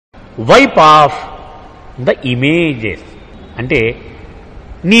Wipe of the images అంటే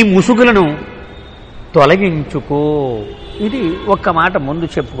నీ ముసుగులను తొలగించుకో. ఇది ఒక్క మాట ముందు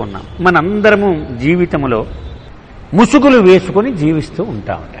చెప్పుకున్నాం. మనందరము జీవితంలో ముసుగులు వేసుకొని జీవిస్తూ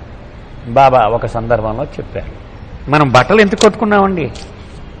ఉంటామట. బాబా ఒక సందర్భంలో చెప్పారు, మనం బట్టలు ఎందుకు కొట్టుకున్నామండి?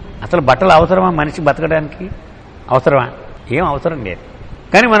 అసలు బట్టలు అవసరమా మనిషి బతకడానికి? అవసరమా? ఏం అవసరం లేదు.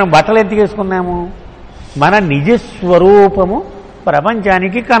 కానీ మనం బట్టలు ఎందుకు వేసుకున్నాము? మన నిజస్వరూపము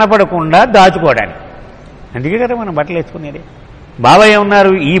ప్రపంచానికి కనపడకుండా దాచుకోవడానికి. అందుకే కదా మనం బట్టలు వేసుకునేది. బాబా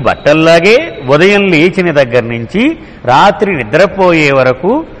ఏమన్నారు? ఈ బట్టల్లాగే ఉదయం లేచిన దగ్గర నుంచి రాత్రి నిద్రపోయే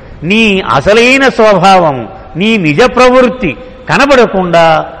వరకు నీ అసలైన స్వభావము, నీ నిజ ప్రవృత్తి కనబడకుండా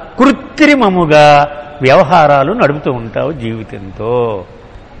కృత్రిమముగా వ్యవహారాలు నడుపుతూ ఉంటావు జీవితంతో.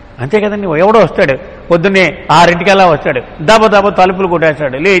 అంతే కదండి. ఎవడో వస్తాడు పొద్దున్నే 6 వస్తాడు, దబ తలుపులు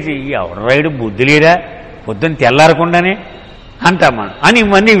కొట్టేస్తాడు, లేచి ఎవడు రైడు బుద్ధి లేదా పొద్దున్న తెల్లారకుండానే అంటాం మనం. అని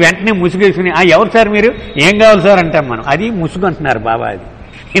మళ్ళీ వెంటనే ముసుగేసుకుని ఎవరు సార్ మీరు, ఏం కావాలి సార్ అంటాం మనం. అది ముసుగు అంటున్నారు బాబా. అది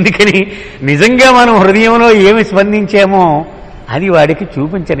ఎందుకని నిజంగా మనం హృదయంలో ఏమి స్పందించామో అది వాడికి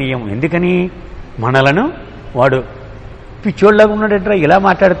చూపించనీయం. ఎందుకని మనలను వాడు పిచ్చోళ్ళగా ఉన్నాడట్రా, ఇలా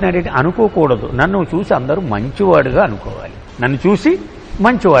మాట్లాడుతున్నాడేంటి అనుకోకూడదు. నన్ను చూసి అందరూ మంచివాడుగా అనుకోవాలి, నన్ను చూసి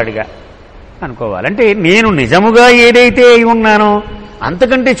మంచివాడిగా అనుకోవాలి. అంటే నేను నిజముగా ఏదైతే అయి ఉన్నానో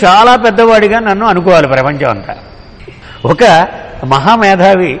అంతకంటే చాలా పెద్దవాడిగా నన్ను అనుకోవాలి ప్రపంచం అంతా. ఒక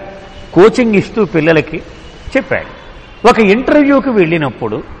మహామేధావి కోచింగ్ ఇస్తూ పిల్లలకి చెప్పాడు. ఒక ఇంటర్వ్యూకి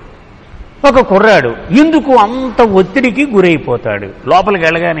వెళ్ళినప్పుడు ఒక కుర్రాడు ఎందుకు అంత ఒత్తిడికి గురైపోతాడు, లోపలికి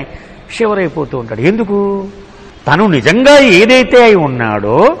వెళ్ళగానే షివరైపోతూ ఉంటాడు. ఎందుకు? తను నిజంగా ఏదైతే అయి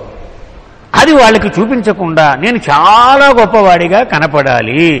ఉన్నాడో అది వాళ్ళకి చూపించకుండా నేను చాలా గొప్పవాడిగా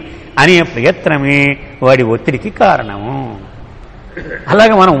కనపడాలి అనే ప్రయత్నమే వాడి ఒత్తిడికి కారణము.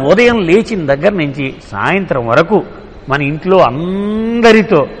 అలాగే మనం ఉదయం లేచిన దగ్గర నుంచి సాయంత్రం వరకు మన ఇంట్లో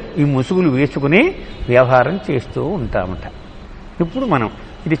అందరితో ఈ ముసుగులు వేసుకుని వ్యవహారం చేస్తూ ఉంటామట. ఇప్పుడు మనం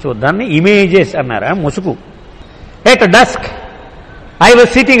ఇది చూద్దాన్ని ఇమేజెస్ అన్నారా ముసుగు. At dusk I was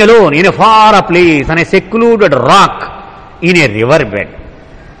sitting alone in a far place on a secluded rock in a river bed.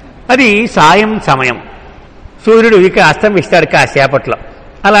 అది సాయం సమయం, సూర్యుడు ఇక అస్తమిస్తాడు కాసేపట్లో.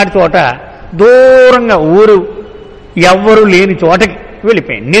 అలాంటి చోట దూరంగా ఊరు ఎవ్వరూ లేని చోటకి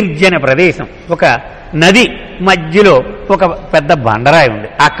వెళ్ళిపోయింది. నిర్జన ప్రదేశం, ఒక నది మధ్యలో ఒక పెద్ద బండరాయి ఉంది.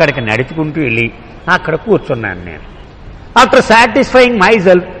 అక్కడికి నడుచుకుంటూ వెళ్ళి అక్కడ కూర్చున్నాను నేను. After satisfying my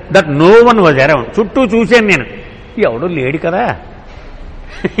self that no one was around, చుట్టూ చూశాను నేను, ఎవడు లేడు కదా,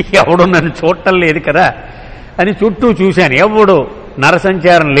 ఎవడు నన్ను చూడటం లేదు కదా అని చుట్టూ చూశాను. ఎవడు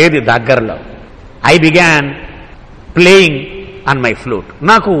నరసంచారం లేదు దగ్గరలో. I began playing on my flute.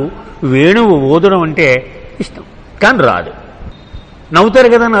 నాకు వేణువు ఊదడం అంటే ఇష్టం, కానీ రాదు. నవ్వుతారు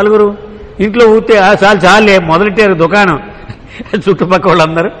కదా నలుగురు, ఇంట్లో ఊతే చాలే మొదలెట్టారు దుకాణం చుట్టుపక్కల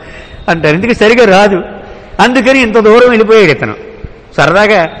వాళ్ళందరూ అంటారు, ఇందుకు సరిగా రాదు. అందుకని ఇంత దూరం వెళ్ళిపోయాడు ఇతను.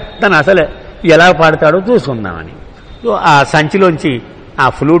 సరదాగా తను అసలు ఎలా పాడతాడో చూసుకుందామని ఆ సంచిలోంచి ఆ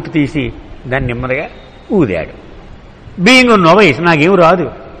ఫ్లూట్ తీసి దాన్ని నెమ్మదిగా ఊదాడు. బీయింగ్ నోవైస్, నాకేం రాదు.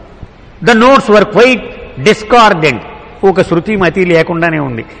 ద నోట్స్ వర్ క్వైట్ డిస్కార్డెంట్, ఒక శృతి మతి లేకుండానే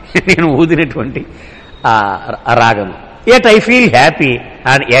ఉంది నేను ఊదినటువంటి ఆ రాగము. At I feel happy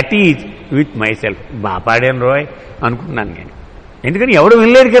and at is with my self. బాగా పాడాను రోయ్ అనుకున్నాను నేను. ఎందుకని ఎవడు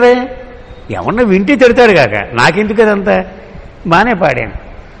వినలేదు కదా, ఎవరన్నా వింటే తిడతాడు కాక, నాకెందుకు కదంతా బాగానే పాడాను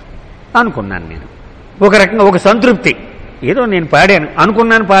అనుకున్నాను నేను. ఒక రకంగా ఒక సంతృప్తి, ఏదో నేను పాడాను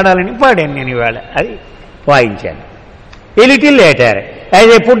అనుకున్నాను, పాడాలని పాడాను నేను ఇవాళ, అది వాయించాను. A little later, as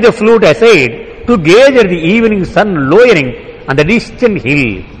I put the flute aside to gaze at the evening sun lowering on the distant hill,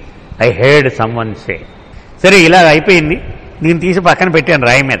 I heard someone say. సరే ఇలా అయిపోయింది, నేను తీసి పక్కన పెట్టాను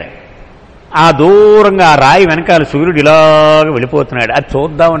రాయి మీద. ఆ దూరంగా ఆ రాయి వెనకాల సూర్యుడు ఇలాగ వెళ్ళిపోతున్నాడు. అది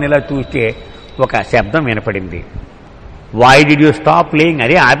చూద్దామని ఇలా చూస్తే ఒక శబ్దం వినపడింది. Why did you stop playing,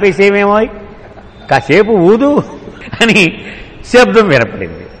 అదే ఆపేసేమేమో కాసేపు ఊదు అని శబ్దం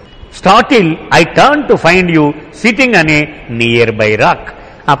వినపడింది. Startle I turn to find you sitting అనే నియర్ బై రాక్.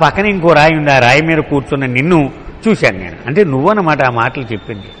 ఆ పక్కన ఇంకో రాయి ఉంది, ఆ రాయి మీద కూర్చున్న నిన్ను చూశాను నేను. అంటే నువ్వన్నమాట ఆ మాటలు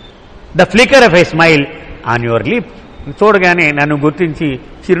చెప్పింది. The flicker of a smile on your lip, చూడగానే నన్ను గుర్తించి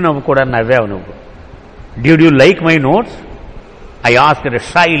చిరునవ్వు కూడా నవ్వావు నువ్వు. Did you like my notes, I asked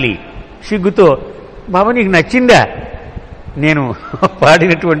shyly. సిగ్గుతో, బాబా నీకు నచ్చిందా నేను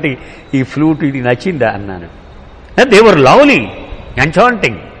పాడినటువంటి ఈ ఫ్లూట్, ఇది నచ్చిందా అన్నాను. దే వర్ లవ్లీ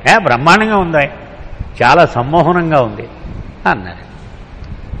ఎన్చాంటింగ్, బ్రహ్మాండంగా ఉందా, చాలా సమ్మోహనంగా ఉంది అన్నారు.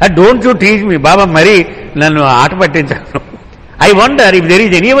 డోంట్ యూ టీజ్ మీ, బాబా మరీ నన్ను ఆట పట్టించాను. I wonder if there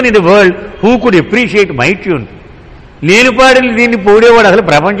is anyone in the world who could appreciate my tune. నేను పాడిన దీన్ని పోడేవాడు అసలు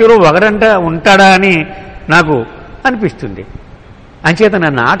ప్రపంచంలో ఒకడంట ఉంటాడా అని నాకు అనిపిస్తుంది. అంచేత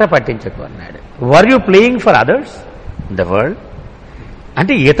నన్ను ఆట పట్టించకు అన్నాడు. Were you playing for others the world?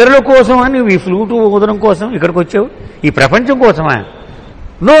 అంటే ఇతరుల కోసమా నువ్వు ఈ ఫ్లూటు ఊదడం కోసం ఇక్కడికి వచ్చావు? ఈ ప్రపంచం కోసమా?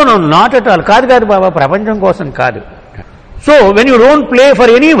 No no, not at all. కాదు కాదు బాబా, ప్రపంచం కోసం కాదు. So when you don't play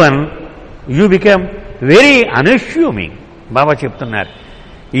for any one you become very అన్అస్యూమింగ్. బాబా చెప్తున్నారు,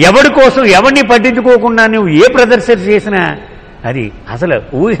 ఎవడి కోసం ఎవరిని పట్టించుకోకుండా నువ్వు ఏ ప్రదర్శన చేసినా అది అసలు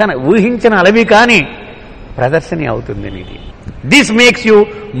ఊహించిన అలవి కాని ప్రదర్శన అవుతుంది నీది. This makes you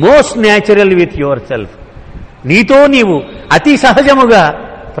most natural with your self. నీతో నీవు అతి సహజముగా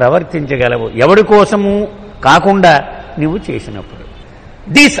ప్రవర్తించగలవు ఎవడి కోసము కాకుండా నువ్వు చేసినప్పుడు.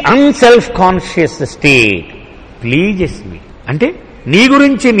 This unself conscious state pleases మీ. అంటే నీ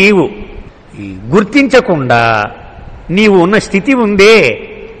గురించి నీవు గుర్తించకుండా నీవు ఉన్న స్థితి ఉందే,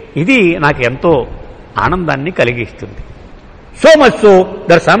 ఇది నాకు ఎంతో ఆనందాన్ని కలిగిస్తుంది. So much so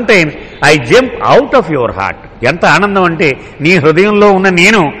that some times I jump out of your heart. ఎంత ఆనందం అంటే నీ హృదయంలో ఉన్న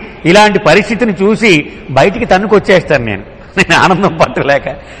నేను ఇలాంటి పరిస్థితిని చూసి బయటికి తన్నుకొచ్చేస్తాను నేను ఆనందం పట్టలేక.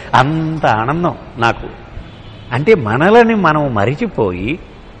 అంత ఆనందం నాకు. అంటే మనలని మనం మరిచిపోయి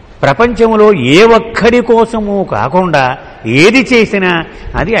ప్రపంచంలో ఏ ఒక్కడి కోసమూ కాకుండా ఏది చేసినా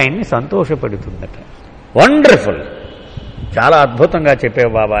అది ఆయన్ని సంతోషపెడుతుందట. వండర్ఫుల్, చాలా అద్భుతంగా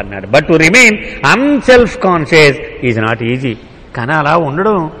చెప్పావు బాబా అన్నాడు. But to remain unself conscious is not easy. కానీ అలా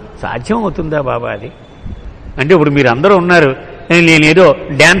ఉండడం సాధ్యం అవుతుందా బాబా? అది అంటే ఇప్పుడు మీరు అందరూ ఉన్నారు, నేనేదో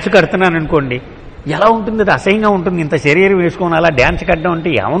డ్యాన్స్ కడుతున్నాను అనుకోండి, ఎలా ఉంటుంది? అది అసహ్యంగా ఉంటుంది. ఇంత శరీరం వేసుకొని అలా డ్యాన్స్ కట్టడం అంటే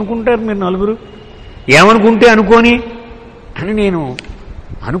ఏమనుకుంటారు మీరు నలుగురు? ఏమనుకుంటే అనుకోని అని నేను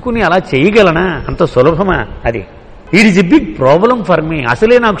అనుకుని అలా చేయగలనా? అంత సులభమా అది? It is a big problem for me.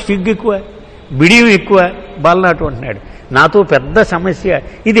 అసలే నాకు సిగ్గు ఎక్కువ, బిడియం ఎక్కువ. బాలనాటు అంటున్నాడు, నాతో పెద్ద సమస్య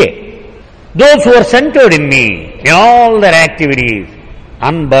ఇదే. Those who are centred in me in all there activities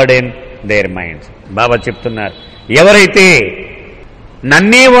అన్బర్డెన్ there minds. బాబా చెప్తున్నారు, ఎవరైతే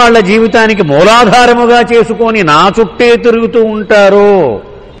నన్నే వాళ్ళ జీవితానికి మూలాధారముగా చేసుకొని నా చుట్టే తిరుగుతూ ఉంటారో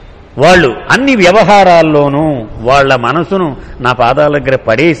వాళ్ళు అన్ని వ్యవహారాల్లోనూ వాళ్ళ మనసును నా పాదాల దగ్గర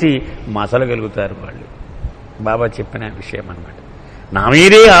పడేసి మసలగలుగుతారు. వాళ్ళు బాబా చెప్పిన విషయం అన్నమాట. నా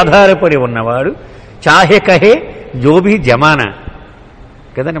మీదే ఆధారపడి ఉన్నవాడు చాహే కహే జోబీ జమానా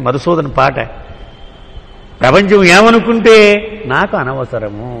కదండి మధుసూదన్ పాట. ప్రపంచం ఏమనుకుంటే నాకు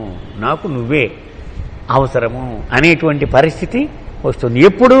అనవసరము, నాకు నువ్వే అవసరము అనేటువంటి పరిస్థితి వస్తుంది.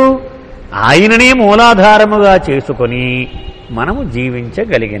 ఎప్పుడు ఆయననే మూలాధారముగా చేసుకొని మనము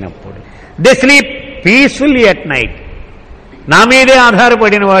జీవించగలిగినప్పుడు. They sleep peacefully at night. నా మీదే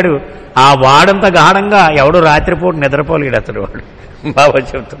ఆధారపడిన వాడు ఆ వాడంత గాఢంగా ఎవడు రాత్రిపూట నిద్రపోలేడు అతడు. వాడు బాబా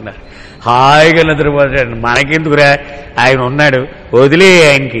చెప్తున్నారు, హాయిగా నిద్రపోతాడు. మనకెందుకురా, ఆయన ఉన్నాడు, వదిలే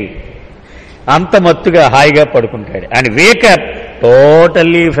ఆయనకి. అంత మత్తుగా హాయిగా పడుకుంటాడు. And wake up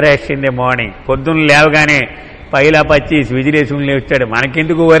totally fresh in the morning. పొద్దున్న లేవగానే పైలా పచ్చి విజిలేసుకుని లేచాడు.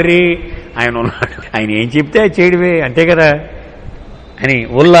 మనకెందుకు వర్రీ, ఆయన ఉన్నాడు, ఆయన ఏం చెప్తే అది చేయడమే, అంతే కదా అని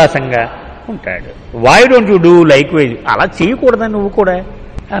ఉల్లాసంగా ఉంటాడు. Why don't you do like wise? అలా చేయకూడదని నువ్వు కూడా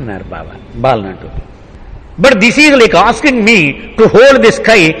అన్నారు బాబా బాలనట్టు. But this is like asking me to hold the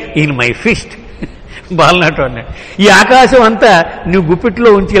sky in my fist. బాలనట్టు అన్నాడు, ఈ ఆకాశం అంతా నువ్వు గుప్పిట్లో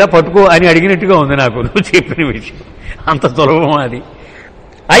ఉంచి ఇలా పట్టుకో అని అడిగినట్టుగా ఉంది నాకు నువ్వు చెప్పిన విషయం. అంత సులభం అది.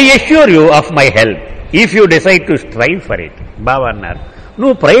 I assure you of my help if you decide to strive for it. బాబా అన్నారు,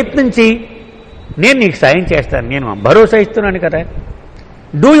 నువ్వు ప్రయత్నించి నేను నీకు సాయం చేస్తాను, నేను భరోసా ఇస్తున్నాను కదా.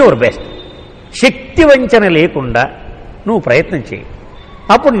 Do your best. శక్తి వంచన లేకుండా నువ్వు ప్రయత్నం చేయి,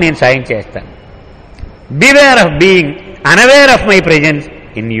 అప్పుడు నేను సాయం చేస్తాను. Beware of being unaware of my presence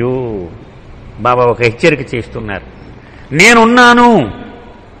in you. బాబా ఒక హెచ్చరిక చేస్తున్నారు. నేనున్నాను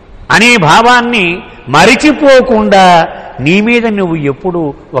అనే భావాన్ని మరిచిపోకుండా నీ మీద నువ్వు ఎప్పుడు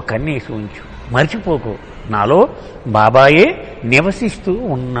ఒక కన్నేసి ఉంచు. మర్చిపోకు, నాలో బాబాయే నివసిస్తూ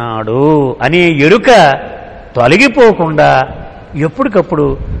ఉన్నాడు అనే ఎరుక తొలగిపోకుండా ఎప్పటికప్పుడు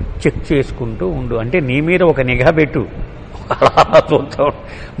చెక్ చేసుకుంటూ ఉండు. అంటే నీ మీద ఒక నిఘా పెట్టు.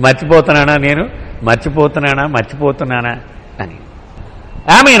 మర్చిపోతున్నానా, నేను మర్చిపోతున్నానా అని.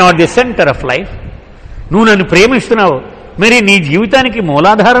 Am I not the centre of life? నువ్వు నన్ను ప్రేమిస్తున్నావు, మరి నీ జీవితానికి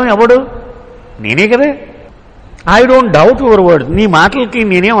మూలాధారం ఎవడు? నేనే కదా. I don't doubt your word. నీ మాటలకి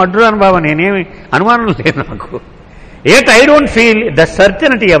నేనేం అడ్డురాను బాబా, నేనేమి అనుమానం లేదు నాకు. At I don't feel the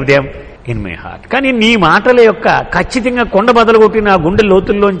certainty of them in my heart. కానీ నీ మాటల యొక్క ఖచ్చితంగా కొండ బదలు కొట్టి నా గుండె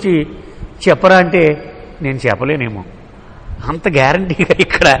లోతుల్లోంచి చెప్పరా అంటే నేను చెప్పలేనేమో. అంత గ్యారంటీగా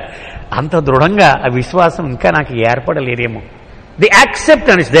ఇక్కడ అంత దృఢంగా ఆ విశ్వాసం ఇంకా నాకు ఏర్పడలేదేమో. The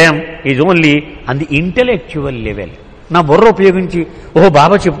acceptance them is only on the intellectual level. నా బుర్ర ఉపయోగించి ఓహో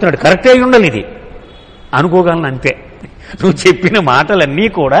బాబా చెప్తున్నాడు, కరెక్టే అయి ఉండాలి ఇది అనుకోగలను అంతే. నువ్వు చెప్పిన మాటలన్నీ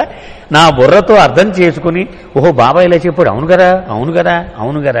కూడా నా బుర్రతో అర్థం చేసుకుని ఓహో బాబా ఇలా చెప్పాడు, అవును కదా అవును కదా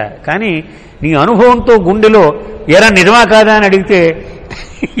అవును కదా. కానీ నీ అనుభవంతో గుండెలో ఎరా నిజమా కాదా అని అడిగితే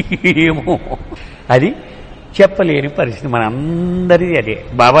ఏమో అది చెప్పలేని పరిస్థితి. మనందరిది అదే.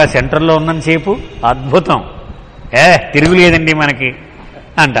 బాబా సెంటర్లో ఉన్నంతసేపు అద్భుతం, తిరుగులేదండి మనకి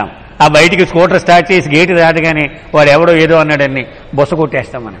అంటాం. ఆ బయటికి స్కూటర్ స్టార్ట్ చేసి గేటు దాటగానే వాడు ఎవడో ఏదో అన్నాడని బొస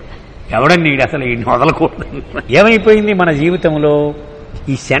కొట్టేస్తాం మనం. ఎవడని అసలు ఈ వదలకూడదు. ఏమైపోయింది మన జీవితంలో?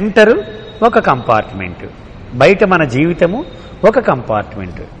 ఈ సెంటరు ఒక కంపార్ట్మెంటు, బయట మన జీవితము ఒక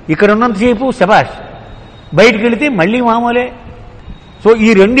కంపార్ట్మెంటు. ఇక్కడ ఉన్నంతసేపు శబాష్, బయటికి వెళితే మళ్ళీ మామూలే. సో ఈ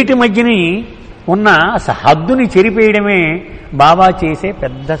రెండిటి మధ్యని ఉన్న హద్దుని చెరిపేయడమే బాబా చేసే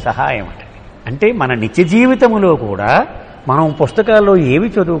పెద్ద సహాయం. అంటే మన నిత్య జీవితంలో కూడా మనం పుస్తకాల్లో ఏవి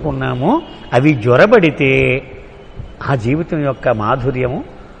చదువుకున్నామో అవి జ్వరబడితే ఆ జీవితం యొక్క మాధుర్యము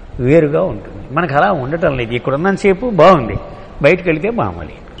వేరుగా ఉంటుంది. మనకు అలా ఉండటం లేదు. ఇక్కడ ఉన్నంతసేపు బాగుంది, బయటకు వెళితే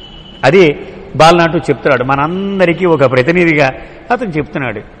మామూలు. అదే బాలనాటు చెప్తున్నాడు మనందరికీ ఒక ప్రతినిధిగా. అతను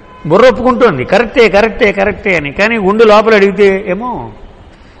చెప్తున్నాడు బుర్ర ఒప్పుకుంటోంది కరెక్టే కరెక్టే కరెక్టే అని, కానీ గుండె లోపల అడిగితే ఏమో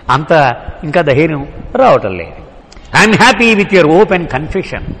అంత ఇంకా ధైర్యం రావటం లేదు. I'm happy with your open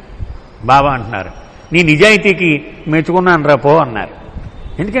confession. బాబా అంటున్నారు నీ నిజాయితీకి మెచ్చుకున్నాను రా పో అన్నారు.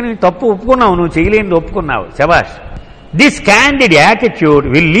 ఎందుకని తప్పు ఒప్పుకున్నావు, నువ్వు చేయలేనిది ఒప్పుకున్నావు, శబాష్. This candid attitude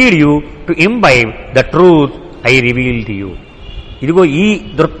will lead you to imbibe the truth I reveal to you. ఇదిగో ఈ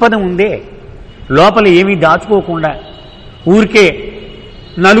దృక్పథం ఉందే, లోపల ఏమీ దాచుకోకుండా ఊరికే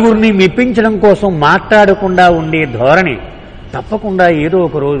నలుగురిని మెప్పించడం కోసం మాట్లాడకుండా ఉండే ధోరణి తప్పకుండా ఏదో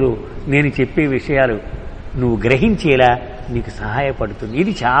ఒక రోజు నేను చెప్పే విషయాలు నువ్వు గ్రహించేలా నీకు సహాయపడుతుంది.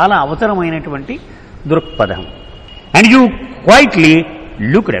 ఇది చాలా అవసరమైనటువంటి దృక్పథం. అండ్ యూ క్వైట్లీ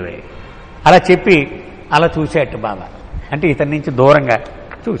లుక్డ్ అవే. అలా చెప్పి అలా చూశాడు బాబా. అంటే ఇతని నుంచి దూరంగా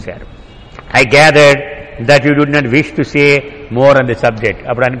చూశారు. I gathered that you డుడ్ not wish to say more on the subject.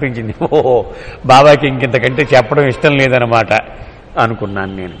 అప్పుడు అనిపించింది ఓహో బాబాకి ఇంకింతకంటే చెప్పడం ఇష్టం లేదన్నమాట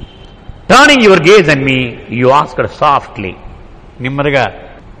అనుకున్నాను నేను. Turning your gauge and me you asked softly. నెమ్మదిగా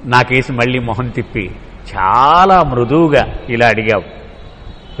నా కేసు మళ్ళీ మొహం తిప్పి చాలా మృదువుగా ఇలా అడిగావు,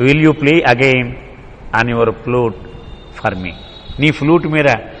 will you play again on your flute for me. నీ ఫ్లూట్ మీద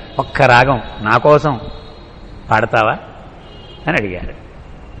ఒక్క రాగం నా కోసం పాడతావా అని అడిగారు.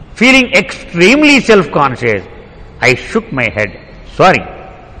 Feeling extremely self conscious I shook my head. Sorry,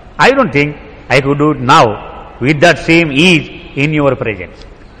 I don't think I could do now with that same is in your presence.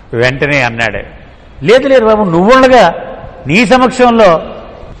 వెంటనే అన్నాడు లేదు లేదు బాబు, నువ్వుండగా నీ సమక్షంలో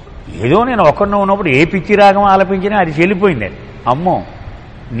ఏదో నేను ఒక్కడిని ఉన్నప్పుడు ఏ పిచ్చి రాగం ఆలపించినా అది చెల్లిపోయింది. అమ్మో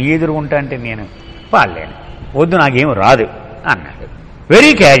నీ ఎదురుగుంటా అంటే నేను పాడలేను, వద్దు నాకేం రాదు అన్నాడు.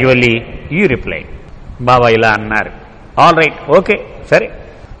 Very casually you reply. బాబా ఇలా అన్నారు, ఆల్ రైట్ ఓకే సరే,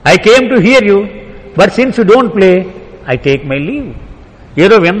 I came to hear you but since you don't play I take my leave.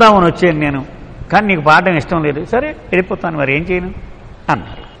 ఏదో విందామని వచ్చాను నేను, కానీ నీకు పాడడం ఇష్టం లేదు, సరే వెళ్ళిపోతాను, మరి ఏం చేయను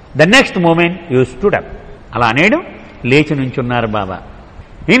అన్నారు. The next moment you stood up. అలా అనేడు లేచి నుంచున్నారు బాబా.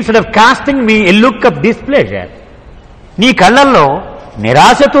 Instead of casting me a look of displeasure. నీ కళ్ళల్లో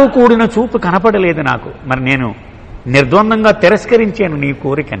నిరాశతో కూడిన చూపు కనపడలేదు నాకు. మరి నేను నిర్ద్వందంగా తిరస్కరించాను నీ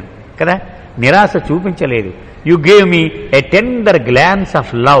కోరికను కదా, నిరాశ చూపించలేదు. You gave me a tender glance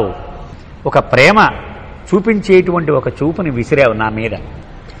of love. ఒక ప్రేమ చూపించేటువంటి ఒక చూపుని విసిరావు నా మీద.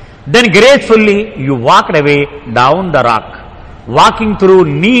 Then gracefully you walked away down the rock, walking through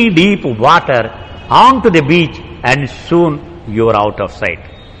నీ deep water on to the beach and soon your out of sight.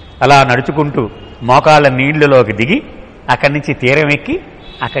 అలా నడుచుకుంటూ మోకాళ్ళ నీళ్లలోకి దిగి అక్కడి నుంచి తీరం ఎక్కి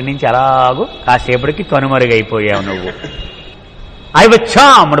అక్కడి నుంచి అలాగూ కాసేపటికి కనుమరుగైపోయావు నువ్వు. I was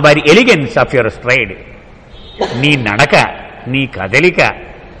చార్మ్డ్ by the elegance of your stride. నీ నడక, నీ కదలిక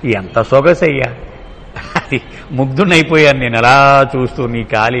ఎంత సొగసయ్యా, అది ముగ్ధునైపోయాను నేను అలా చూస్తూ, నీ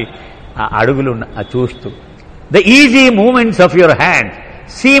కాలి అడుగులు చూస్తూ. The easy moments of your hands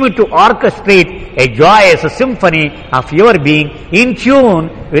seem to orchestrate a joyous symphony of your being in tune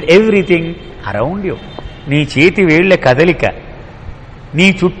with everything around you. నీ చేతి వేళ్ల కదలిక నీ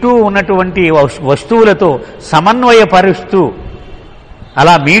చుట్టూ ఉన్నటువంటి వస్తువులతో సమన్వయపరుస్తూ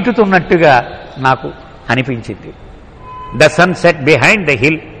అలా మీటుతున్నట్టుగా నాకు అనిపించింది. The sun set behind the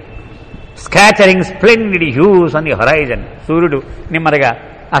hill scattering splendid hues on the horizon. సూర్యుడు నెమ్మదిగా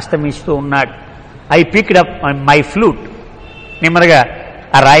అస్తమిస్తూ ఉన్నాడు. I picked up my flute. నెమ్మదిగా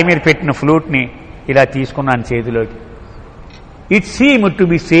ఆ రాయి మీద పెట్టిన ఫ్లూట్ని ఇలా తీసుకున్నాను చేతిలోకి. It seem to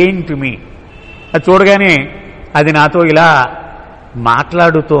be saying to me. అది చూడగానే అది నాతో ఇలా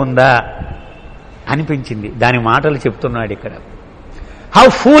మాట్లాడుతోందా అనిపించింది. దాని మాటలు చెప్తున్నాడు ఇక్కడ. How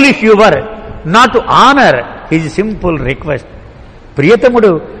foolish you were not to honour his simple request.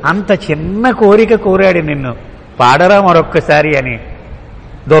 ప్రియతముడు అంత చిన్న కోరిక కోరాడు నిన్ను, పాడరా మరొక్కసారి అని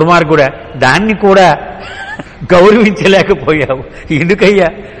దుర్మార్గుడా, దాన్ని కూడా గౌరవించలేకపోయావు ఎందుకయ్యా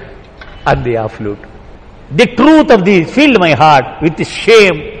అంది ఆ flute. The truth of the field my heart with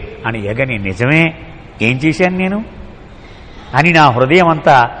shame అని ఎగని నిజమే, ఏం చేశాను నేను అని నా హృదయం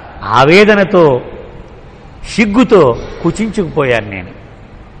అంతా ఆవేదనతో సిగ్గుతో కుచించుకుపోయాను నేను.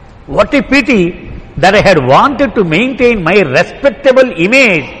 What a PT that I had wanted to maintain my respectable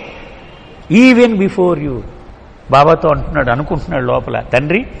image even before you. బాబాతో అనుకుంటున్నాడు లోపల,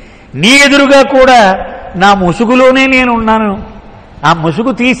 తండ్రి నీ ఎదురుగా కూడా నా ముసుగులోనే నేను ఉన్నాను, ఆ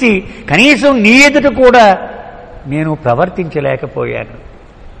ముసుగు తీసి కనీసం నీ ఎదుట కూడా నేను ప్రవర్తించలేకపోయాను.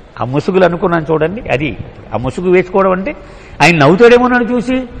 ఆ ముసుగులు అనుకున్నాను చూడండి, అది ఆ ముసుగు వేసుకోవడం అంటే ఆయన నవ్వుతాడేమో నన్ను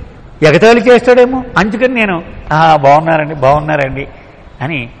చూసి ఎగతాళి చేస్తాడేమో, అందుకని నేను బాగున్నారండి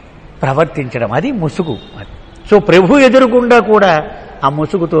అని ప్రవర్తించడం, అది ముసుగు. సో ప్రభు ఎదురుగుండా కూడా ఆ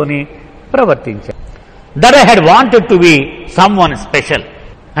ముసుగుతోని ప్రవర్తించాను. That I had wanted to be some one special,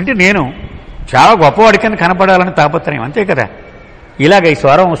 అంటే నేను చాలా గొప్పవాడికని కనపడాలని తాపత్రయం, అంతే కదా. ఇలాగ ఈ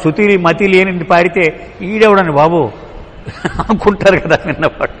స్వరం శృతి మతి లేని పాడితే ఈడెవడని బాబు అనుకుంటారు కదా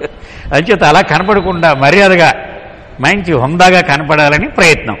విన్నపాటు. అంచేత అలా కనపడకుండా మర్యాదగా మంచి హుందాగా కనపడాలని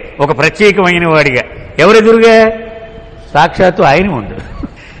ప్రయత్నం, ఒక ప్రత్యేకమైన వాడిగా. ఎవరెదురుగా? సాక్షాత్తు ఆయన ముందు.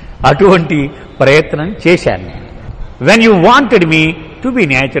 అటువంటి ప్రయత్నం చేశాను నేను. When you wanted me to be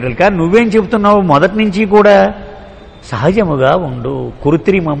natural. కానీ నువ్వేం చెబుతున్నావు మొదటి నుంచి కూడా? సహజముగా ఉండు,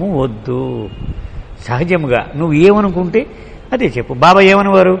 కృత్రిమము వద్దు. సహజముగా నువ్వు ఏమనుకుంటే అదే చెప్పు. బాబా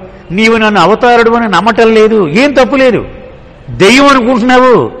ఏమనేవారు? నీవు నన్ను అవతారుడు అని నమ్మటం లేదు, ఏం తప్పు లేదు. దెయ్యం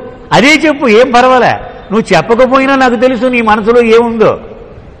అనుకుంటున్నావు, అదే చెప్పు, ఏం పర్వాలే. నువ్వు చెప్పకపోయినా నాకు తెలుసు నీ మనసులో ఏముందో.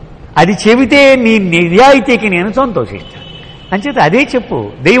 అది చెబితే నీ నిజాయితీకి నేను సంతోషిస్తాను. అంచేత అదే చెప్పు.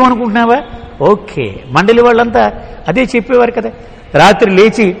 దెయ్యం అనుకుంటున్నావా? ఓకే. మండలి వాళ్ళంతా అదే చెప్పేవారు కదా. రాత్రి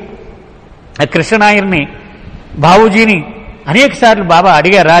లేచి కృష్ణనాయర్ని బాబూజీని అనేక సార్లు బాబా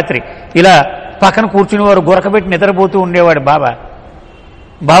అడిగారు. రాత్రి ఇలా పక్కన కూర్చునేవారు, గురకబెట్టి నిద్రపోతూ ఉండేవాడు బాబా.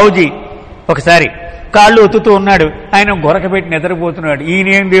 బాబూజీ ఒకసారి కాళ్ళు ఒత్తుతూ ఉన్నాడు, ఆయన గురకబెట్టి నిద్రపోతున్నాడు.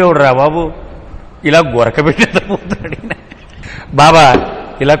 ఈయనేం దేవుడు రా బాబు, ఇలా గురకబెట్టి నిద్రపోతున్నాడు. బాబా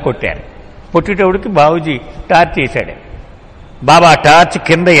ఇలా కొట్టారు. కొట్టేటప్పటికి బాబూజీ టార్చ్ వేశాడు. బాబా టార్చ్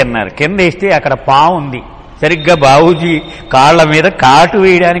కింద అన్నారు. కింద వేస్తే అక్కడ పాము ఉంది, సరిగ్గా బాబూజీ కాళ్ల మీద కాటు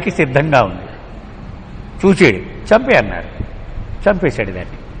వేయడానికి సిద్ధంగా ఉంది. చూసాడు, చంపే అన్నారు. చంపేశాడు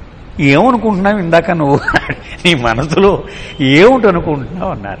దాన్ని. ఏమనుకుంటున్నావు ఇందాక నువ్వు, నీ మనసులో ఏమిటి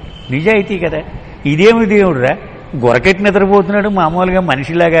అనుకుంటున్నావు అన్నారు. నిజాయితీ కదా. ఇదేమి దేవుడురా, గొరకెట్టి నిద్రపోతున్నాడు మామూలుగా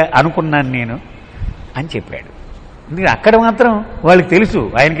మనిషిలాగా అనుకున్నాను నేను అని చెప్పాడు. అక్కడ మాత్రం వాళ్ళకి తెలుసు,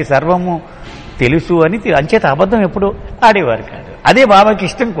 ఆయనకి సర్వము తెలుసు అని. అంచేత అబద్ధం ఎప్పుడు ఆడేవారు కాదు. అదే బాబాకి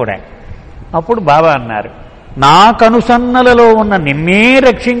ఇష్టం కూడా. అప్పుడు బాబా అన్నారు, నా కనుసన్నలలో ఉన్న నిన్నే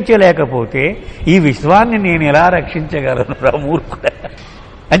రక్షించలేకపోతే ఈ విశ్వాన్ని నేను ఎలా రక్షించగలను రా మూర్ఖుడా.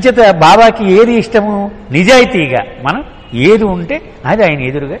 అంచేత బాబాకి ఏది ఇష్టము? నిజాయితీగా మనం ఏది ఉంటే అది ఆయన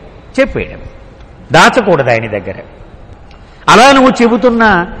ఎదురుగా చెప్పేయడం, దాచకూడదు ఆయన దగ్గర. అలా నువ్వు చెబుతున్నా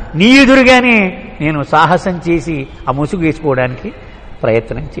నీ ఎదురుగానే నేను సాహసం చేసి ఆ ముసుగు వేసుకోవడానికి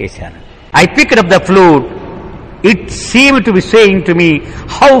ప్రయత్నం చేశాను. I picked up the flute. It seemed to be saying to me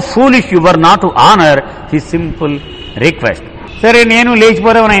how foolish you were not to honour his simple request. సరే నేను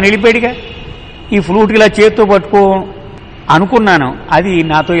లేచిపోదామని ఆయన వెళ్ళిపోయాడుగా. ఈ ఫ్లూట్ ఇలా చేత్తో పట్టుకో అనుకున్నాను, అది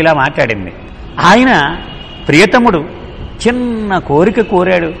నాతో ఇలా మాట్లాడింది. ఆయన ప్రియతముడు చిన్న కోరిక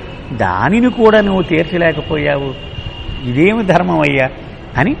కోరాడు, దానిని కూడా నువ్వు తీర్చలేకపోయావు, ఇదేమి ధర్మం అయ్యా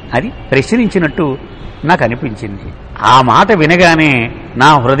అని అది ప్రశ్నించినట్టు నాకు అనిపించింది. ఆ మాట వినగానే నా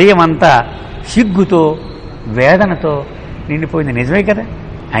హృదయం అంతా సిగ్గుతో వేదనతో నిండిపోయింది. నిజమే కదా,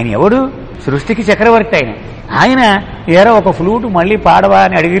 ఆయన ఎవడు? సృష్టికి చక్రవర్తి ఆయన. ఆయన ఏరా ఒక ఫ్లూటు మళ్ళీ పాడవా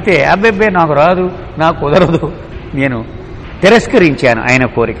అని అడిగితే అబ్బెబ్బే నాకు రాదు, నాకు కుదరదు, నేను తిరస్కరించాను ఆయన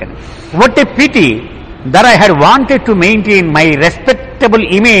కోరికను. What a PT that I had wanted to maintain my respectable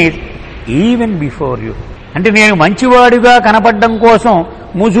image even before you. అంటే నేను మంచివాడుగా కనపడడం కోసం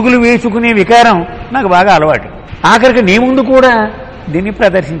ముసుగులు వేసుకునే వికారం నాకు బాగా అలవాటు. ఆఖరికి నీ ముందు కూడా దీన్ని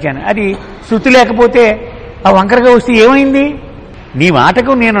ప్రదర్శించాను. అది శృతి లేకపోతే ఆ వంకరగా వస్తే ఏమైంది? నీ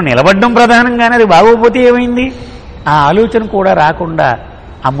మాటకు నేను నిలబడ్డం ప్రధానంగానే అది బాగోపోతే ఏమైంది? ఆ ఆలోచన కూడా రాకుండా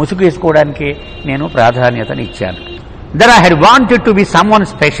ఆ ముసుగు వేసుకోవడానికి నేను ప్రాధాన్యతనిచ్చాను. That I had wanted to be some one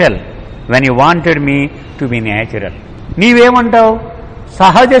special when you wanted me to be natural. నీవేమంటావు?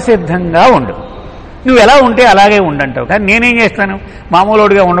 సహజ సిద్ధంగా ఉండు, నువ్వు ఎలా ఉంటే అలాగే ఉండంటావు. కానీ నేనేం చేస్తాను?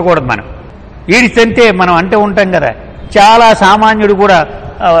 మామూలుగా ఉండకూడదు. మనం ఈడిస్తే మనం అంటే ఉంటాం కదా. చాలా సామాన్యుడు కూడా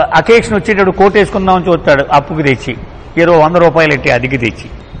అకేషన్ వచ్చేటప్పుడు కోట్ వేసుకుందామని చూస్తాడు, అప్పుకి తెచ్చి ఏదో 100 రూపాయలు ఎట్టి అదికి తెచ్చి.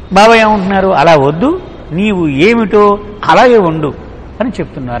 బాబా ఏమంటున్నారు? అలా వద్దు, నీవు ఏమిటో అలాగే ఉండు అని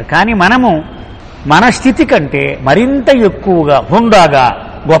చెప్తున్నారు. కానీ మనము మన స్థితి కంటే మరింత ఎక్కువగా హుందాగా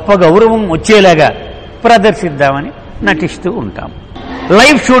గొప్ప గౌరవం వచ్చేలాగా ప్రదర్శిద్దామని నటిస్తూ ఉంటాం.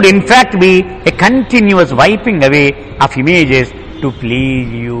 Life should in fact B a continuous wiping away of images to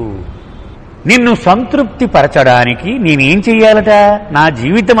please you. నిన్ను సంతృప్తి పరచడానికి నేనేం చెయ్యాలట? నా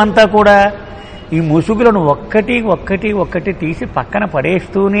జీవితం అంతా కూడా ఈ ముసుగులను ఒక్కటి తీసి పక్కన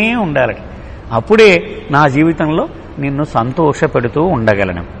పడేస్తూనే ఉండాలట. అప్పుడే నా జీవితంలో నిన్ను సంతోషపెడుతూ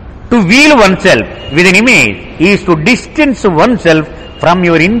ఉండగలను. To wheel one self with an image is to distance one self from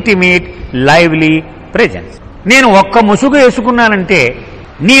your intimate lively presence. నేను ఒక్క ముసుగు వేసుకున్నానంటే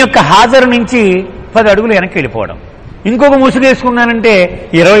నీ యొక్క హాజరు నుంచి 10 అడుగులు వెనక్కి వెళ్ళిపోవడం, ఇంకొక ముసుగు వేసుకున్నానంటే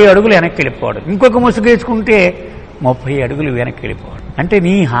 20 అడుగులు వెనక్కి వెళ్ళిపోవడం, ఇంకొక ముసుగు వేసుకుంటే 30 అడుగులు వెనక్కి వెళ్ళిపోవడం. అంటే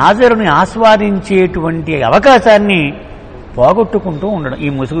నీ హాజరుని ఆస్వాదించేటువంటి అవకాశాన్ని పోగొట్టుకుంటూ ఉండడం ఈ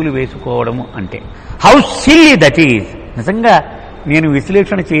ముసుగులు వేసుకోవడము అంటే. How silly that is. నిజంగా నేను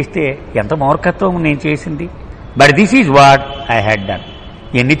విశ్లేషణ చేస్తే ఎంత మూర్ఖత్వం నేను చేసింది. But this is what I had done.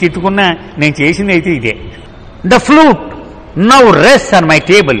 ఎన్ని తిట్టుకున్నా నేను చేసింది అయితే ఇదే. The flute now rest on my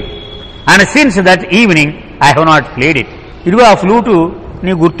table and since that evening I have not played it. ఇదిగో ఆ ఫ్లూటు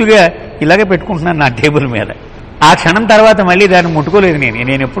నీ గుర్తుగా ఇలాగే పెట్టుకుంటున్నాను నా టేబుల్ మీద. ఆ క్షణం తర్వాత మళ్ళీ దాన్ని ముట్టుకోలేదు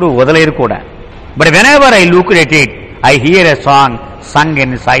నేను ఎప్పుడు వదలేదు కూడా. But when ever I look at it I here a song Sung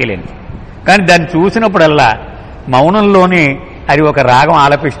in silence. కానీ దాన్ని చూసినప్పుడల్లా మౌనంలోనే అది ఒక రాగం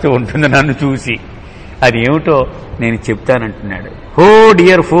ఆలపిస్తూ ఉంటుంది నన్ను చూసి. అది ఏమిటో నేను చెప్తానంటున్నాడు. హో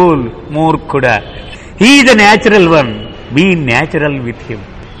డియర్ ఫూల్, మూర్ఖుడా, he the natural one, be natural with him.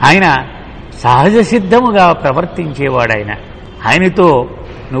 ఆయన సహజ సిద్ధముగా ప్రవర్తించేవాడు. ఆయనతో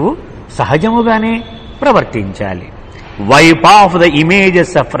నువ్వు సహజముగానే ప్రవర్తించాలి. Wipe of the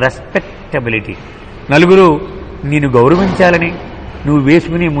images of respectability. నలుగురు నిన్ను గౌరవించాలని నువ్వు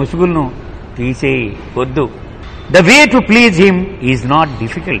వేసుకునే ముసుగులను తీసేయి, వద్దు. The way to please him is not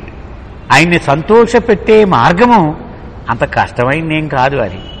difficult. ఆయన్ని సంతోషపెట్టే మార్గము అంత కష్టమైందేం కాదు.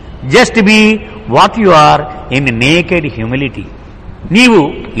 అది just be what you are in naked humility. నీవు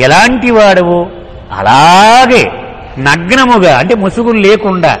ఎలాంటి వాడవో అలాగే నగ్నముగా, అంటే ముసుగులు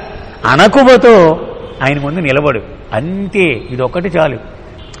లేకుండా అణకువతో ఆయన ముందు నిలబడు, అంతే. ఇదొక్కటి చాలు.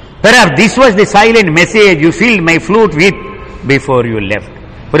 పెరాప్స్ this was the silent message you field my flute with before you left.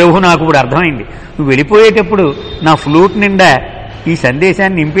 ప్రభు, నాకు ఇప్పుడు అర్థమైంది, నువ్వు వెళ్ళిపోయేటప్పుడు నా ఫ్లూట్ నిండా ఈ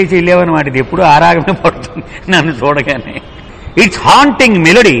సందేశాన్ని నింపేసి వెళ్ళావన్నమాట. ఇది ఎప్పుడు ఆరాగమే పడుతుంది నన్ను చూడగానే. It's haunting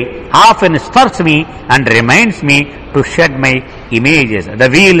melody often స్టర్స్ me and reminds me to shed my images the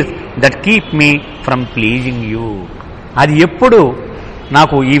wheels that keep me from pleasing you. అది ఎప్పుడు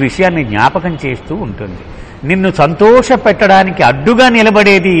నాకు ఈ విషయాన్ని జ్ఞాపకం చేస్తూ ఉంటుంది. నిన్ను సంతోష పెట్టడానికి అడ్డుగా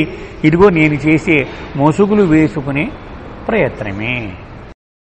నిలబడేది ఇదిగో నేను చేసే ముసుగులు వేసుకునే ప్రయత్నమే.